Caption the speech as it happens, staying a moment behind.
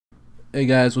Hey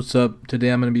guys, what's up? Today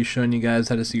I'm going to be showing you guys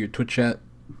how to see your Twitch chat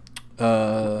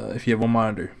if you have one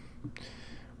monitor.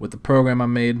 With the program I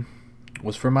made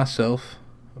was for myself,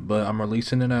 but I'm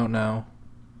releasing it out now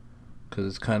because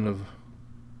it's kind of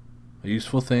a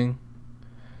useful thing.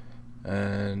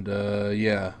 And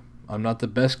yeah, I'm not the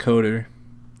best coder,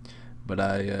 but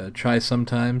I try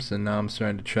sometimes, and now I'm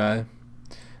starting to try.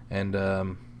 And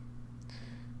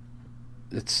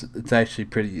it's actually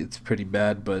pretty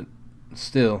bad, but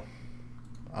still,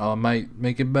 I might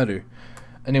make it better.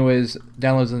 Anyways,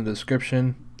 downloads in the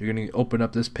description. You're going to open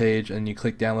up this page and you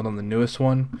click download on the newest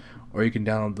one, or you can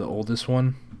download the oldest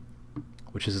one,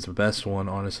 which is the best one,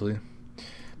 honestly.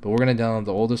 But we're going to download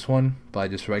the oldest one by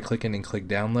just right clicking and click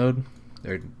download,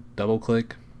 or double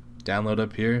click download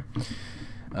up here.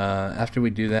 After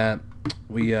we do that,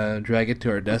 we drag it to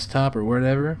our desktop or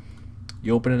whatever.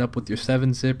 You open it up with your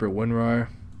 7-zip or WinRAR,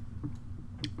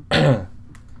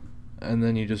 and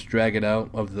then you just drag it out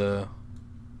of the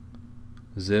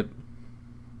zip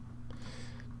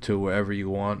to wherever you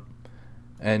want,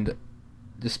 and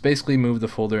just basically move the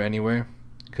folder anywhere,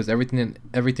 because everything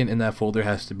in that folder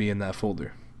has to be in that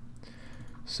folder.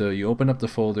 So you open up the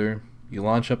folder, you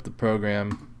launch up the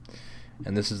program,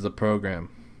 and this is the program.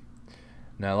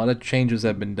 Now a lot of changes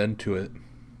have been done to it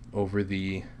over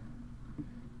the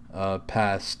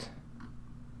past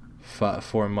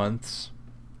 4 months,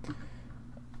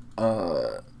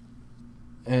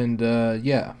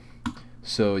 yeah,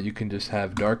 so you can just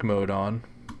have dark mode on.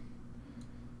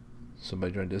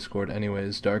 Somebody joined Discord.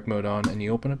 Anyways, dark mode on, and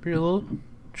you open up your little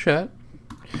chat,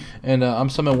 and I'm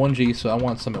some at 1G, so I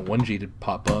want some at 1G to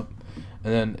pop up,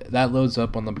 and then that loads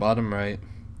up on the bottom right,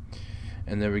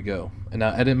 and there we go. And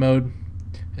now edit mode,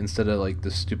 instead of like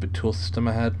the stupid tool system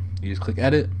I had, you just click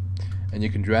edit, and you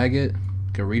can drag it,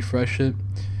 you can refresh it,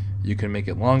 you can make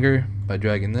it longer by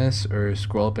dragging this, or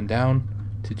scroll up and down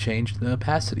to change the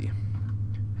opacity.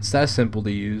 It's that simple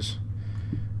to use.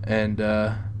 And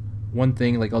one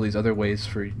thing, like all these other ways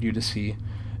for you to see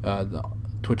the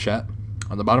Twitch chat,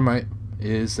 on the bottom right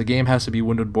is the game has to be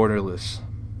windowed borderless.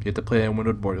 You have to play in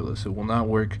windowed borderless. It will not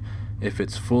work if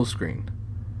it's full screen.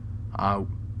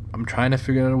 I'm trying to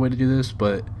figure out a way to do this,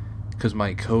 but because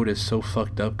my code is so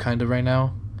fucked up kind of right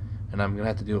now, and I'm gonna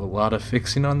have to do a lot of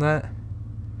fixing on that.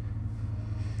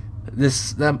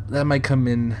 That might come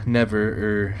in never,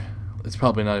 or it's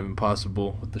probably not even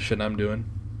possible with the shit I'm doing.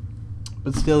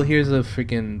 But still, here's a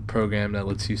freaking program that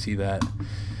lets you see that.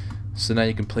 So now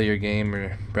you can play your game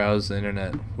or browse the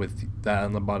internet with that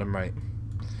on the bottom right.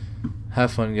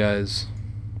 Have fun, guys.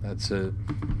 That's it.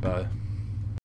 Bye.